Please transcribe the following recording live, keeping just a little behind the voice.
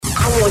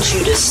want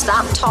you to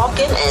stop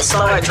talking and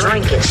start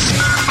drinking.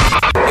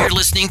 You're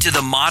listening to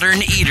The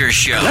Modern Eater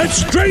Show.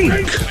 Let's drink!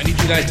 I need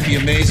you guys to be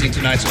amazing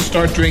tonight, so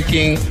start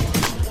drinking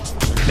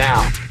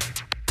now.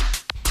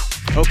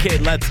 Okay,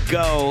 let's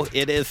go.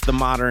 It is The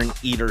Modern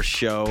Eater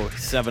Show,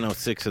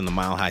 7:06 in the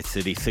Mile High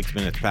City, 6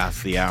 minutes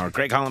past the hour.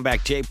 Greg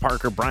Hollenbeck, Jay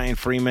Parker, Brian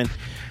Freeman.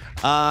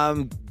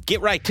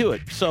 Get right to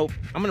it. So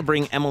I'm going to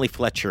bring Emily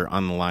Fletcher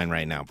on the line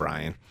right now,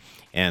 Brian.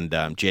 And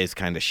Jay's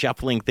kind of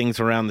shuffling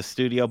things around the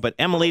studio. But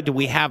Emily, do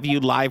we have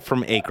you live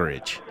from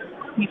Acreage?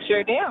 You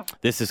sure do.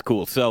 This is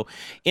cool. So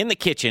in the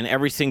kitchen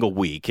every single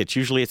week, it's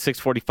usually at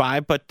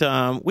 6:45,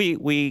 but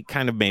we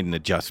kind of made an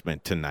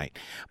adjustment tonight.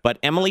 But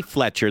Emily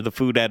Fletcher, the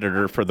food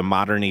editor for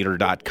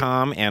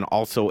themoderneater.com and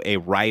also a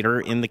writer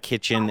in the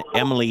kitchen,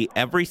 Emily,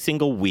 every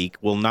single week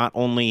will not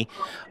only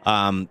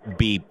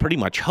be pretty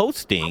much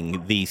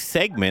hosting the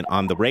segment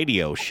on the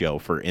radio show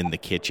for In the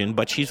Kitchen,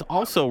 but she's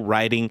also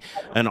writing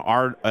an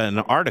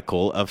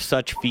article of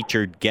such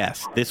featured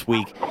guests. This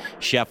week,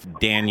 Chef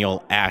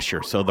Daniel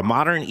Asher. So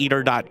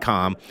themoderneater.com.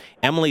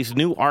 Emily's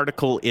new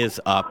article is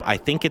up. I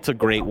think it's a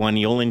great one.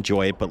 You'll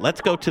enjoy it. But let's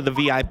go to the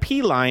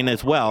VIP line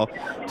as well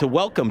to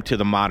welcome to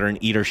the Modern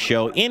Eater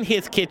Show in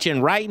his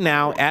kitchen right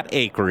now at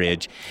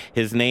Acreage.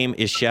 His name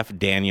is Chef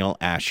Daniel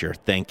Asher.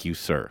 Thank you,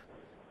 sir.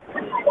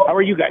 How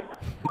are you guys?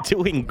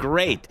 Doing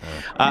great.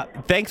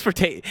 Thanks for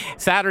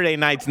Saturday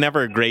night's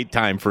never a great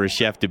time for a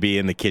chef to be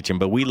in the kitchen,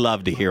 but we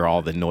love to hear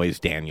all the noise,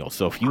 Daniel.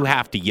 So if you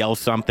have to yell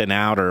something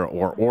out or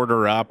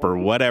order up or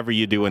whatever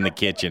you do in the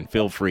kitchen,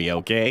 feel free,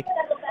 okay?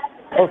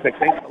 Perfect.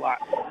 Thanks a lot.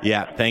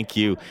 Yeah, thank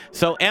you.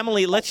 So,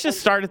 Emily, let's just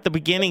start at the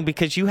beginning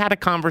because you had a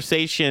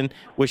conversation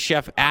with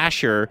Chef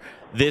Asher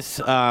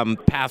this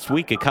past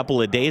week, a couple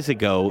of days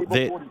ago,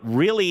 that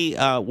really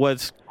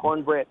was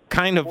cornbread.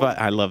 Kind of.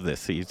 I love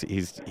this.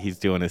 He's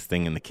doing his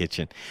thing in the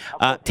kitchen.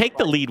 Take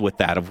the lead with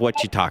that of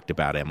what you talked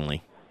about,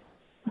 Emily.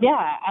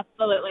 Yeah,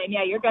 absolutely. And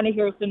yeah, you're going to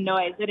hear some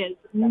noise. It is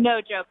no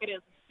joke. It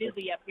is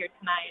busy up here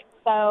tonight.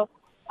 So,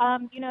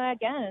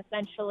 again,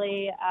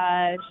 essentially,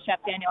 Chef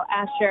Daniel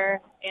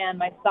Asher and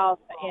myself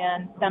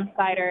and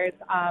Ciders,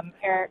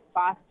 Eric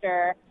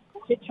Foster,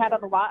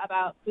 chit-chatted a lot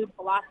about food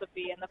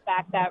philosophy and the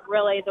fact that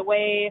really the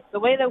way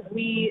that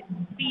we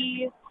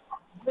see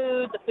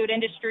food, the food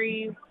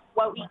industry,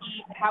 what we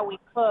eat, how we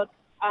cook,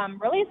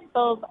 really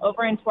spills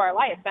over into our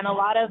life. And a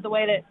lot of the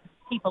way that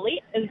people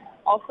eat is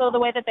also the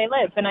way that they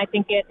live. And I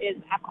think it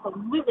is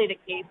absolutely the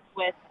case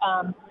with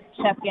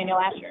Chef Daniel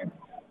Asher.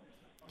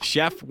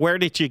 Chef, where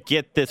did you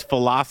get this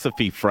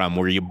philosophy from?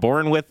 Were you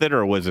born with it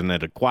or was it an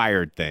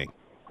acquired thing?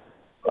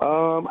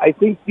 I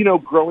think,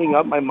 growing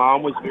up, my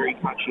mom was very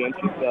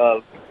conscientious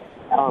of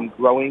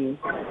growing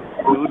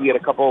food. We had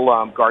a couple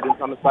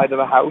gardens on the side of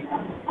the house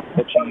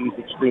that she used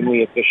extremely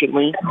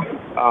efficiently.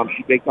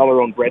 She baked all her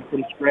own bread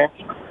from scratch,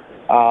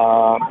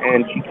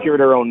 and she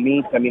cured her own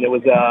meats. I mean,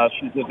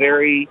 she's a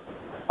very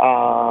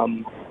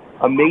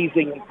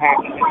amazing and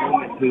passionate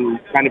woman who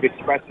kind of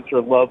expresses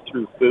her love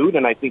through food,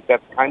 and I think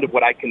that's kind of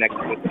what I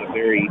connected with at a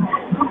very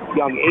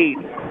young age.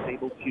 I was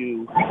able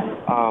to,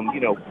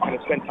 kind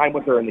of spend time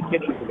with her in the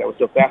kitchen because I was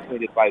so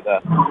fascinated by the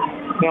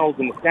smells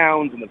and the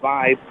sounds and the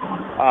vibe.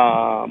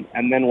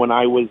 And then when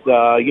I was,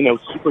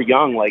 super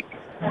young, like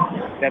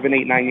 7,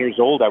 8, 9 years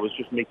old, I was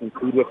just making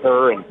food with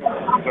her and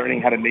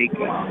learning how to make,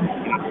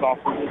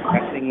 sauces,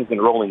 dressings,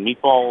 and rolling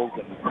meatballs,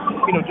 and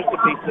just the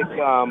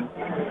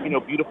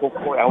basic, beautiful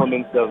core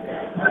elements of the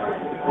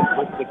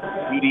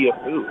simplistic beauty of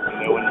food,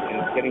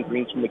 and getting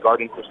greens from the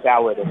garden for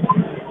salad and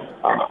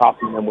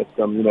topping them with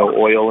some,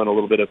 oil and a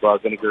little bit of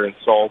vinegar and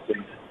salt,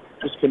 and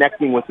just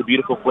connecting with the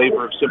beautiful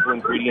flavor of simple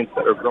ingredients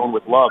that are grown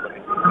with love. And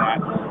I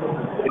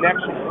think that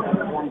connection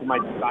formed my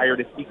desire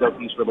to seek out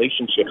these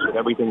relationships with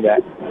everything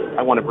that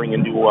I want to bring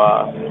into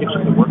the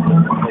kitchen to work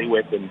with and play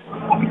with, and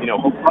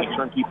hopefully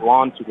turn people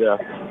on to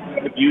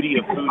the beauty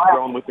of food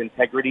grown with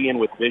integrity and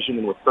with vision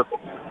and with purpose.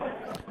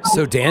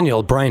 So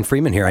Daniel, Brian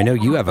Freeman here. I know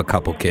you have a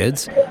couple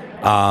kids.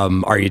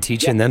 Are you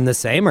teaching them the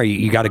same?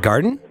 You got a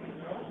garden?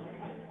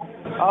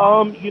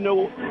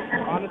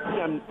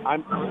 Honestly,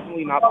 I'm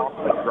personally not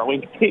often at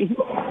growing things,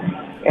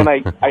 and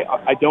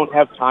I don't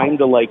have time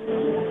to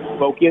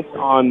focus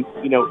on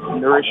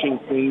nourishing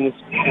things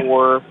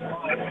for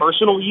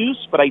personal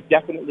use, but I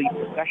definitely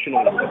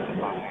professionally focus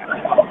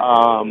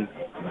on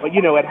that. But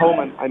at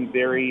home I'm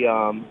very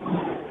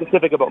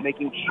specific about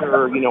making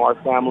sure our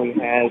family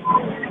has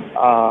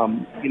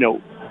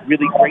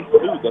really great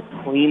food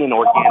that's clean and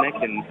organic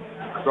and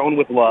grown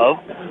with love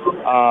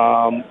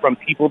from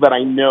people that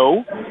I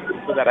know,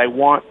 so that I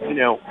want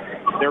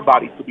their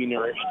bodies to be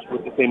nourished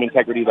with the same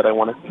integrity that I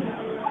want to see.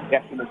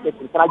 Yes, in the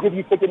kitchen. Can I give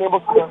you chicken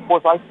nibbles for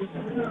 5 feet?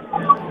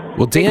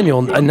 Well,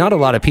 Daniel, not a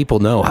lot of people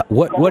know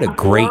what a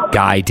great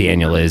guy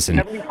Daniel is,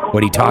 and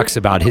what he talks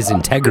about, his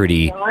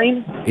integrity.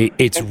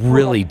 It's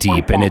really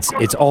deep, and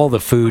it's all the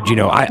food.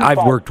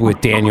 I've worked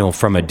with Daniel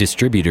from a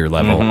distributor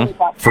level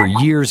for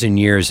years and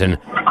years, and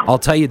I'll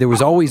tell you, there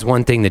was always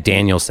one thing that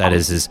Daniel said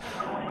is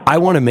I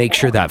want to make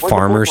sure that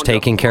farmer's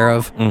taken care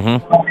of,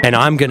 and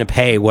I'm going to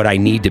pay what I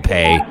need to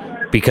pay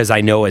because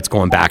I know it's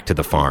going back to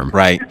the farm.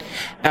 Right.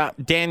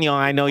 Daniel,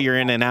 I know you're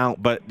in and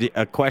out, but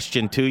a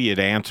question to you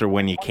to answer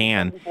when you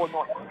can.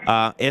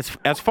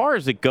 As far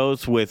as it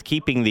goes with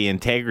keeping the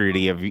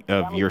integrity of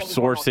your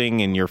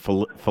sourcing and your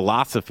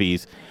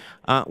philosophies,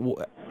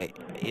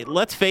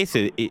 let's face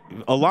it,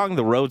 along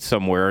the road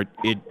somewhere,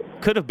 it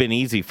could have been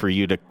easy for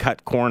you to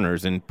cut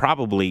corners and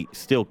probably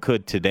still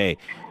could today.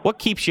 What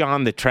keeps you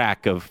on the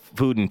track of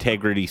food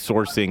integrity,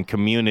 sourcing,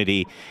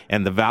 community,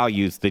 and the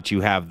values that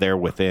you have there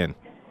within?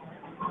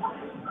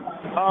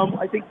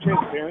 I think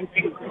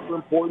transparency is super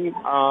important.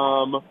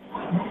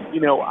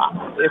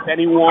 If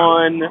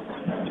anyone,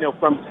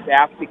 from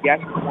staff to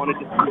guests wanted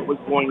to see what was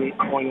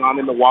going on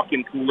in the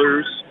walk-in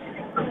coolers,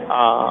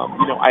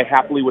 I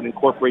happily would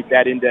incorporate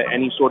that into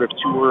any sort of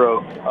tour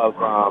of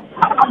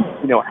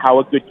how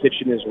a good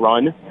kitchen is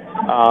run.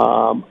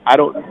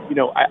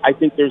 I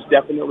think there's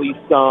definitely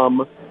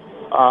some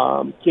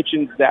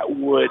kitchens that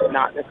would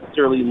not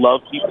necessarily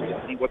love people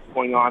to see what's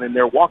going on in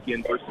their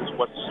walk-in versus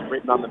what's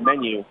written on the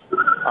menu.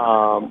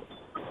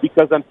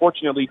 Because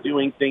unfortunately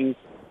doing things,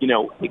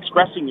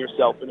 expressing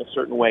yourself in a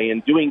certain way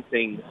and doing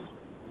things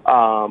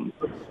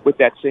with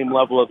that same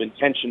level of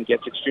intention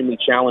gets extremely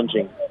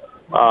challenging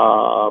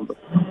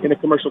in a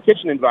commercial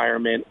kitchen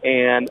environment.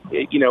 And,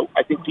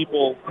 I think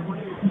people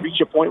reach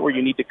a point where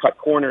you need to cut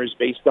corners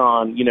based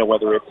on,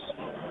 whether it's,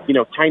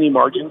 tiny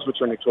margins,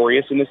 which are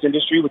notorious in this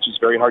industry, which is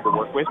very hard to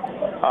work with,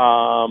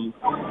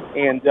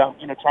 and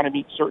trying to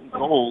meet certain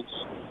goals.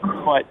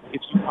 But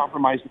if you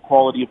compromise the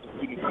quality of the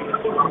food,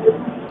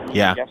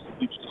 yeah, yes, a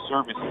huge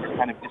disservice. It's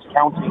kind of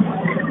discounting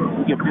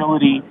the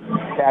ability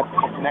to have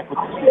people connect with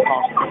the true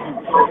cost of food,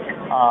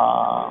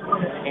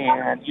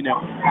 and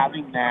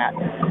having that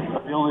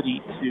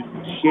ability to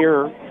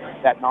share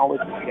that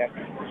knowledge with guests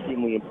is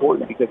extremely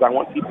important, because I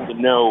want people to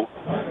know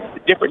the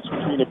difference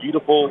between a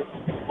beautiful,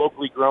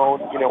 locally grown,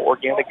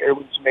 organic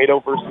heirloom tomato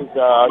versus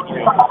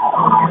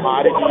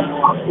commodity,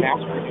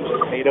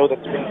 mass-produced tomato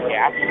that's been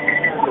gassed,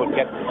 so it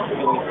gets this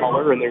appealing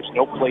color and there's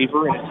no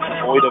flavor and it's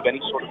devoid of any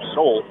sort of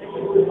soul.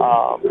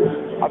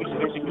 Obviously,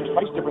 there's a huge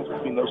price difference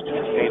between those two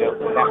tomatoes,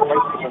 and that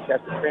price difference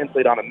has to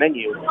translate on a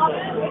menu.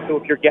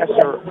 So if your guests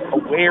are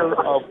aware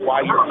of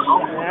why you're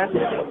doing that,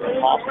 what the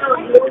cost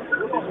of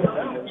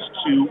those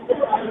two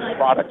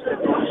products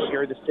that don't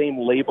share the same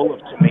label of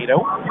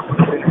tomato,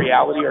 but in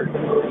reality are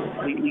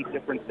completely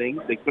different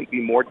things, they couldn't be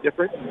more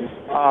different,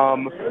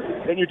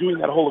 then you're doing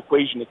that whole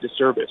equation a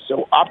disservice.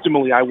 So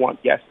optimally, I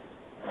want guests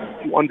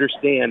to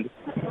understand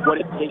what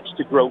it takes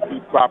to grow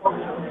food properly,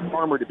 the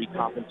farmer to be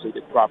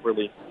compensated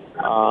properly,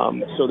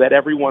 so that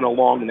everyone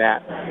along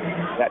that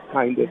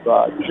kind of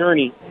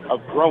journey of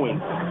growing,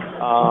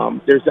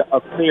 there's a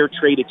fair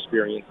trade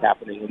experience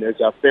happening, and there's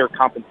a fair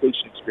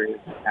compensation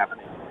experience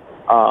happening.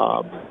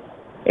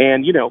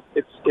 And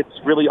it's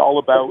really all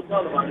about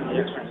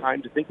the extra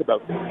time to think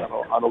about things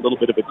on a little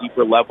bit of a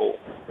deeper level,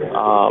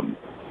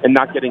 and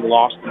not getting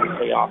lost in the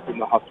chaos and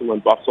the hustle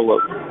and bustle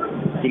of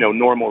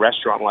normal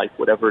restaurant life,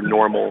 whatever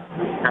normal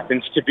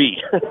happens to be.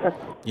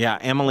 Yeah,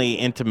 Emily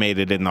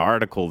intimated in the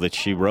article that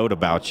she wrote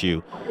about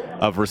you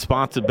of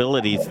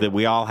responsibilities that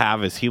we all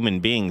have as human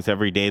beings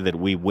every day that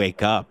we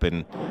wake up,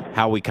 and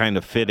how we kind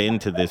of fit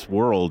into this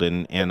world.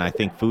 And I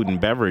think food and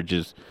beverage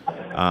is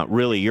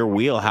really your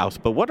wheelhouse.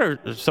 But what are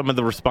some of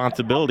the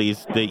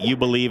responsibilities that you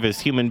believe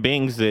as human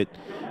beings that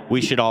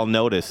we should all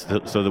notice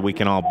so that we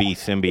can all be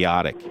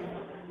symbiotic?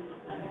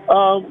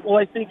 Well,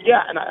 I think,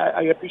 and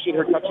I appreciate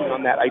her touching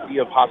on that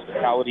idea of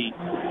hospitality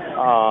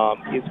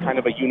is kind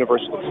of a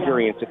universal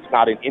experience. It's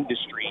not an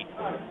industry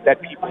that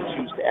people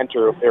choose to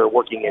enter if they're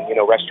working in,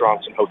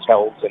 restaurants and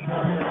hotels, and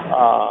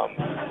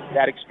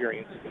that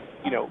experience,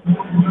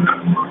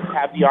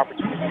 have the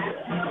opportunity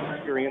to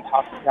experience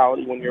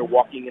hospitality when you're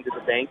walking into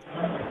the bank,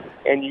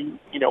 and you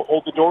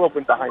hold the door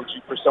open behind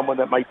you for someone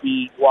that might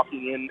be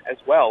walking in as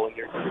well, and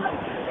you're thinking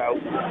about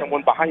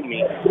someone behind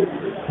me,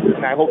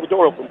 and I hold the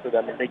door open for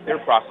them and make their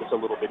process a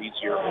little bit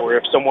easier. Or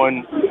if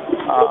someone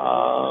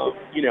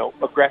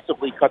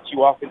aggressively cuts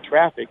you off in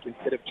traffic,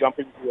 instead of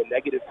jumping to a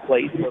negative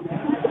place of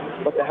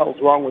what the hell's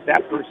wrong with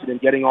that person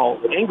and getting all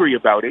angry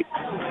about it,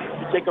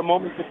 you take a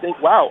moment to think,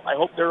 wow, I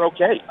hope they're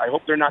okay. I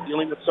hope they're not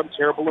dealing with some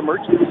terrible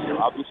emergency.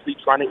 They're obviously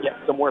trying to get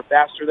somewhere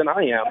faster than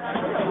I am.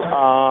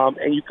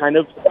 And you kind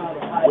of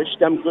wish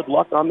them good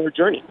luck on their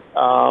journey.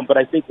 But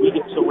I think we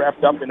get so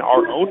wrapped up in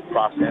our own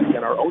process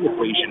and our own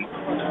equation,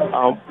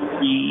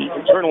 we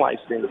internalize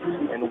things,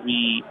 and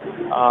we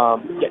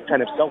get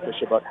kind of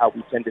selfish about how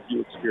we tend to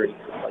view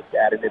experiences like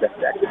that, and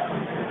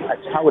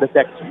that's how it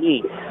affects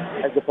me,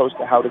 as opposed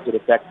to how does it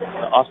affect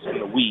us and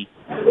the we.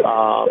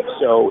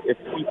 So if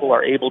people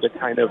are able to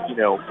kind of,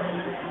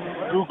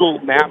 Google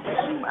Maps,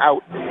 zoom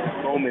out in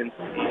this moment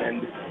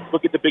and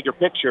look at the bigger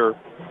picture,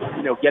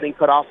 getting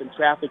cut off in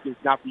traffic is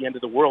not the end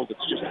of the world.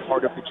 It's just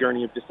part of the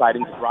journey of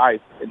deciding to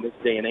thrive in this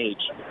day and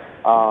age.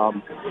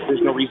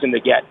 there's no reason to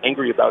get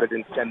angry about it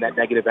and send that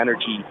negative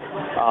energy,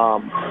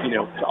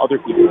 to other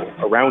people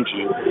around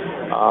you.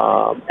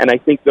 And I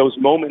think those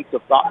moments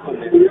of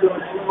thoughtfulness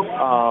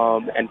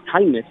and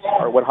kindness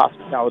are what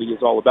hospitality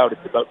is all about.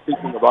 It's about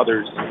thinking of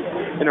others.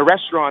 In a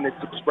restaurant,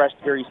 it's expressed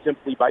very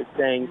simply by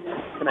saying,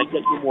 "Can I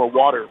get you more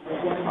water?"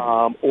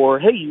 Or,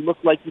 "Hey, you look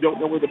like you don't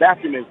know where the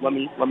bathroom is. Let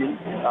me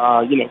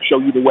show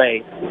you the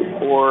way."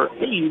 Or,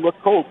 "Hey, you look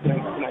cold.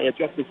 Can I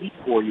adjust the heat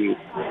for you?"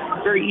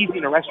 It's very easy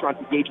in a restaurant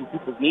to gauge what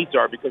people's needs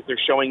are because they're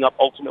showing up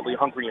ultimately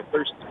hungry and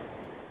thirsty.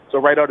 So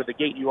right out of the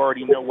gate, you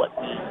already know what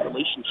the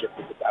relationship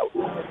is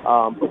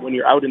about. But when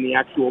you're out in the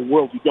actual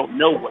world, you don't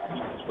know what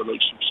people's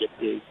relationship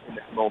is in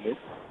that moment.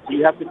 So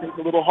you have to think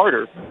a little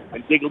harder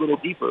and dig a little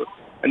deeper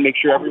and make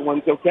sure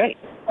everyone's okay.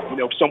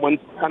 If someone's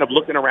kind of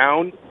looking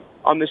around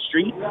on the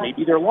street,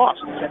 maybe they're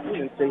lost. Check in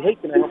and say, "Hey,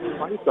 can I help you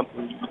find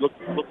something? You look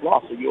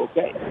lost. Are you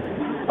okay?"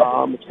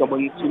 If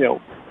someone's,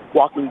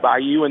 walking by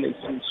you and they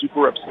seem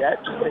super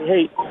upset, just say,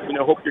 "Hey,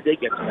 hope your day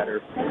gets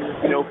better."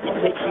 If we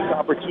take these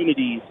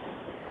opportunities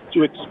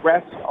to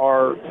express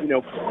our,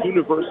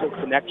 universal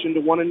connection to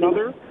one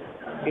another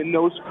in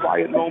those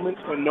quiet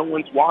moments when no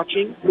one's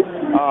watching,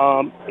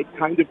 it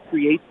kind of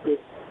creates this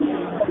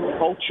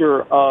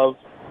culture of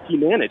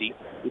humanity,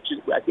 which is,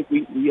 I think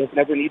we have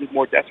never needed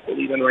more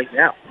desperately than right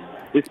now,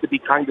 is to be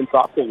kind and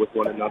thoughtful with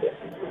one another.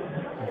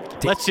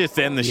 Let's just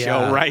end the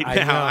show right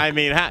now. I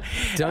mean,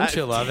 don't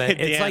you love it? It's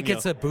Daniel. like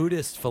it's a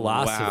Buddhist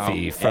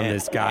philosophy from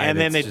this guy. And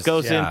then it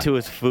goes into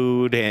his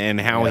food and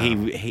how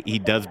he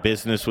does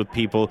business with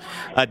people.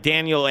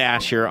 Daniel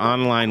Asher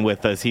online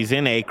with us. He's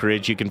in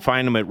Acreage. You can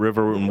find him at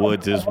River and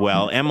Woods as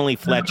well. Emily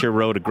Fletcher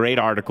wrote a great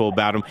article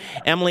about him.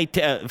 Emily,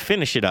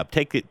 finish it up.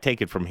 Take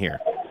it from here.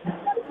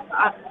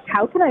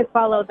 How can I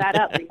follow that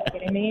up? Are you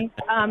kidding me?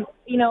 I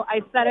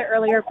said it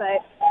earlier,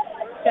 but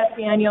Chef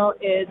Daniel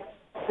is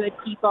good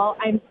people.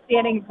 I'm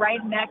standing right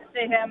next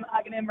to him,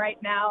 hugging him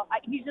right now.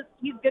 He's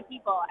good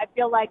people. I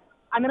feel like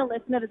I'm going to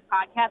listen to this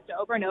podcast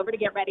over and over to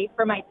get ready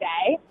for my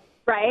day,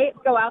 right?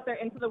 Go out there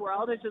into the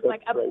world as just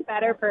like a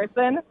better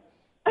person.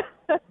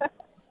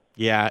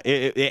 Yeah,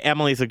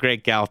 Emily's a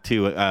great gal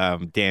too,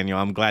 Daniel.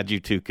 I'm glad you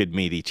two could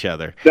meet each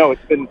other. No,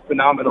 it's been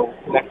phenomenal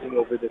connecting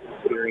over this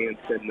experience,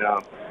 and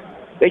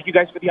thank you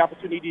guys for the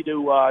opportunity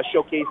to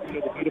showcase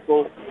the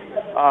beautiful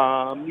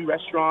new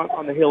restaurant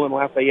on the hill in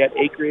Lafayette,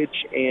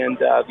 Acreage, and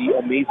the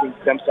amazing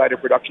stem cider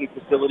production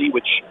facility,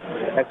 which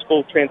has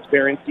full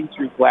transparency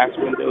through glass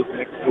windows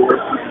next door to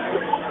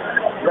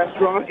the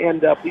restaurant.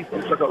 And please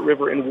come check out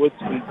River and Woods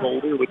in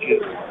Boulder, which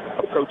is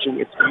approaching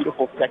its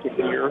beautiful second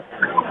year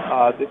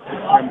this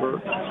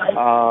September.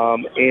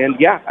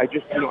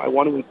 I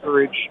want to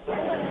encourage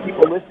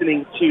people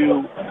listening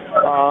to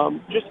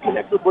just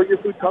connect with where your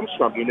food comes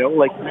from.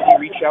 Like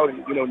really reach out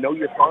and know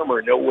your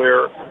farmer, know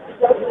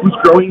who's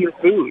growing your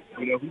food,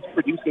 who's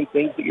producing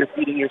things that you're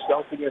feeding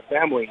yourself and your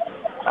family.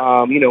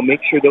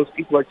 Make sure those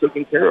people are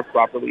taken care of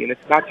properly. And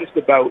it's not just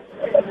about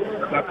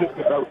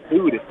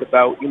food. It's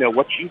about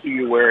what shoes are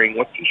you wearing,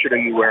 what T-shirt are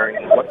you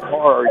wearing, what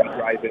car are you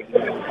driving.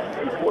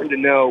 It's important to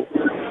know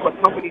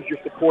what companies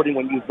you're supporting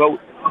when you vote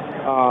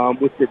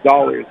with your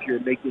dollars. You're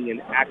making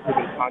an active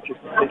and conscious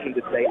decision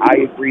to say, "I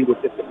agree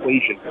with this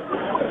equation."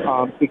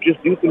 So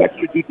just do some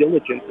extra due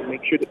diligence and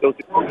make sure that those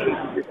equations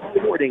that you're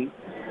supporting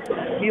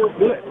feel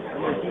good.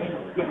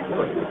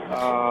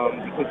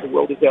 Because the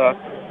world is a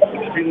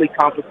extremely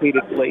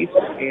complicated place,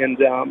 and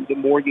the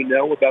more you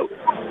know about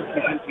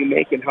decisions you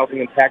make and how they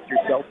impact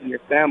yourself and your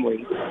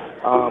family,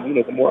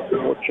 the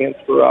more chance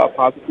for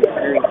positive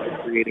experience you're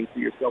creating for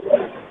yourself.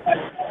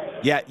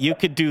 Yeah, you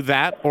could do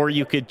that, or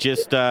you could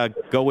just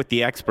go with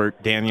the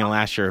expert, Daniel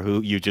Asher,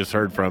 who you just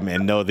heard from,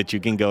 and know that you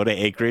can go to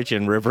Acreage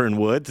and River and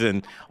Woods,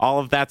 and all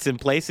of that's in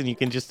place, and you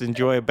can just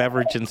enjoy a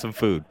beverage and some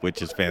food,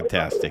 which is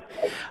fantastic.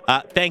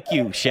 Thank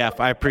you, Chef.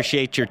 I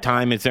appreciate your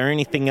time. Is there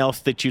anything else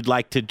that you'd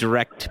like to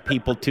direct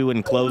people to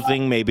in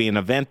closing, maybe an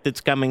event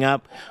that's coming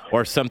up,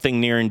 or something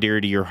near and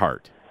dear to your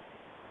heart?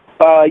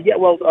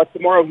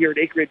 Tomorrow here at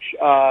Acreage,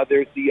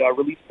 there's the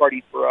release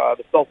party for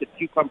the salted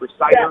cucumber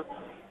cider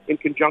in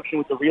conjunction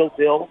with the Real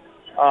Dill,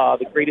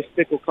 the greatest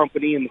pickle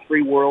company in the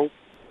free world.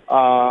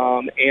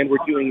 And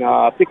we're doing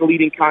a pickle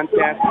eating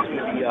contest. It's going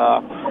to be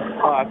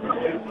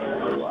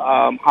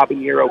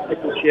habanero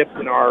pickle chips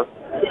in our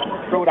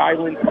Rhode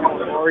Island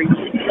calamari,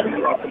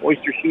 some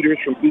oyster shooters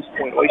from Goose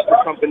Point Oyster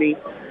Company.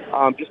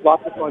 Just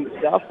lots of fun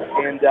stuff.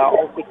 And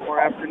also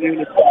tomorrow afternoon,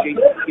 it's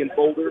JCC in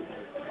Boulder.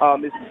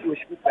 Is the Jewish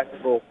Food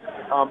Festival,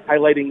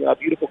 highlighting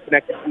beautiful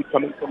connected food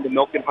coming from the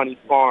Milk and Honey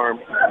Farm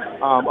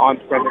on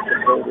premise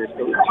in Boulder.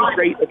 So it's a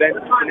great event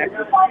to connect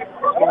with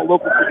small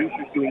local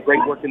producers doing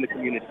great work in the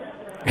community.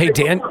 Hey,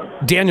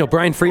 Daniel,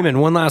 Brian Freeman,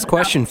 one last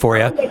question for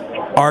you.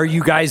 Are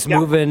you guys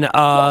moving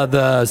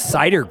the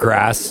cider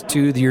grass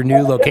to your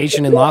new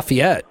location in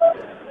Lafayette?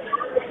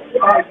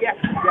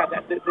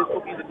 This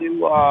will be the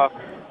new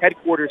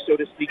headquarters, so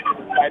to speak, of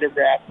the Cider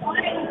Grass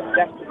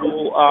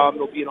Festival.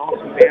 There'll be an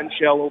awesome band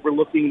shell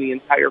overlooking the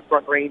entire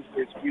Front Range.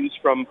 There's views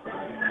from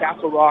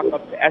Castle Rock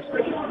up to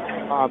Estes.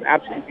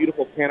 Absolutely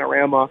beautiful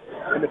panorama,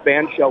 and the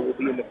band shell will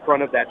be in the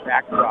front of that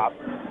backdrop.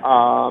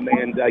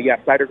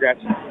 Cider Grass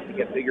is going to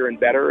get bigger and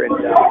better, and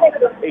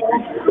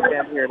Acreage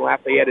down here in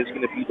Lafayette is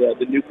going to be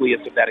the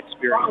nucleus of that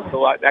experience.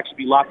 So there'll actually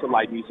be lots of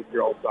live music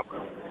here all summer.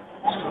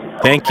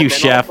 Thank you,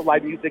 Chef. Also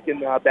live music in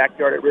the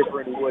backyard at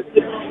River and Woods,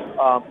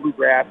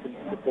 bluegrass and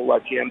beautiful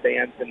jam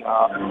bands, and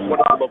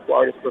wonderful local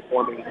artists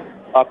performing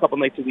a couple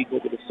nights a week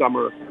over the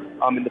summer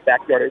in the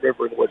backyard at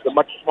River and Woods. A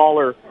much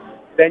smaller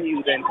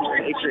venue than here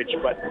in Acreage,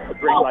 but a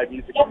great live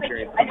music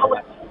experience.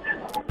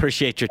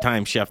 Appreciate your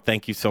time, Chef.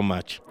 Thank you so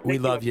much. We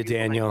love you,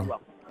 Daniel.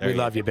 We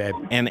love you, babe.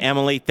 And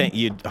Emily, thank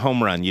you.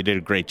 Home run. You did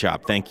a great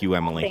job. Thank you,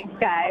 Emily. Thanks,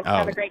 guys.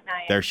 Have a great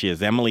night. There she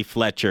is, Emily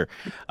Fletcher,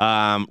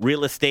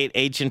 real estate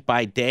agent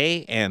by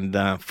day and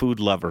food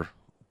lover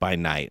by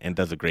night, and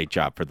does a great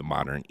job for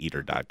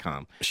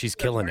themoderneater.com. She's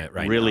killing it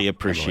right now. Really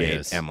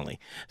appreciate Emily.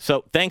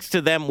 So thanks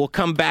to them. We'll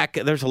come back.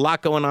 There's a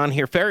lot going on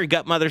here. Fairy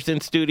Gutmother's in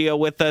studio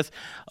with us,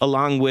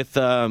 along with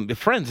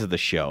friends of the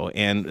show,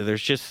 and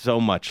there's just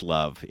so much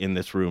love in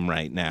this room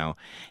right now.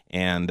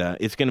 And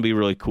it's going to be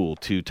really cool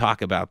to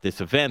talk about this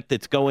event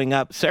that's going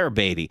up. Sarah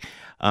Beatty,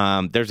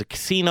 there's a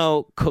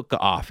casino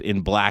cook-off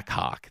in Black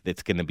Hawk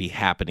that's going to be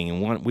happening,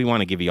 and we want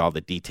to give you all the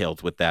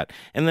details with that.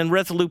 And then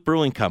Resolute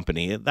Brewing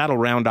Company, that'll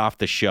round off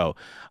the show.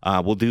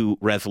 We'll do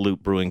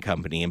Resolute Brewing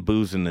Company and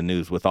Booze in the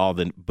News with all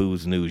the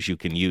booze news you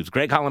can use.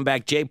 Greg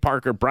Hollenbach, Jay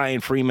Parker,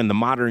 Brian Freeman, The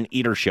Modern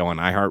Eater Show on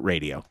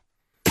iHeartRadio.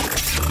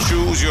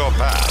 Choose your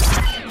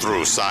path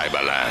through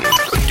Cyberland.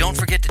 Don't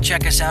forget to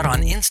check us out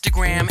on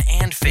Instagram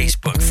and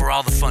Facebook for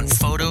all the fun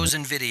photos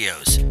and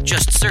videos.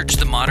 Just search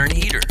The Modern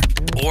Eater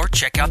or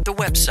check out the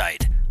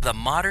website,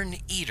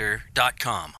 themoderneater.com.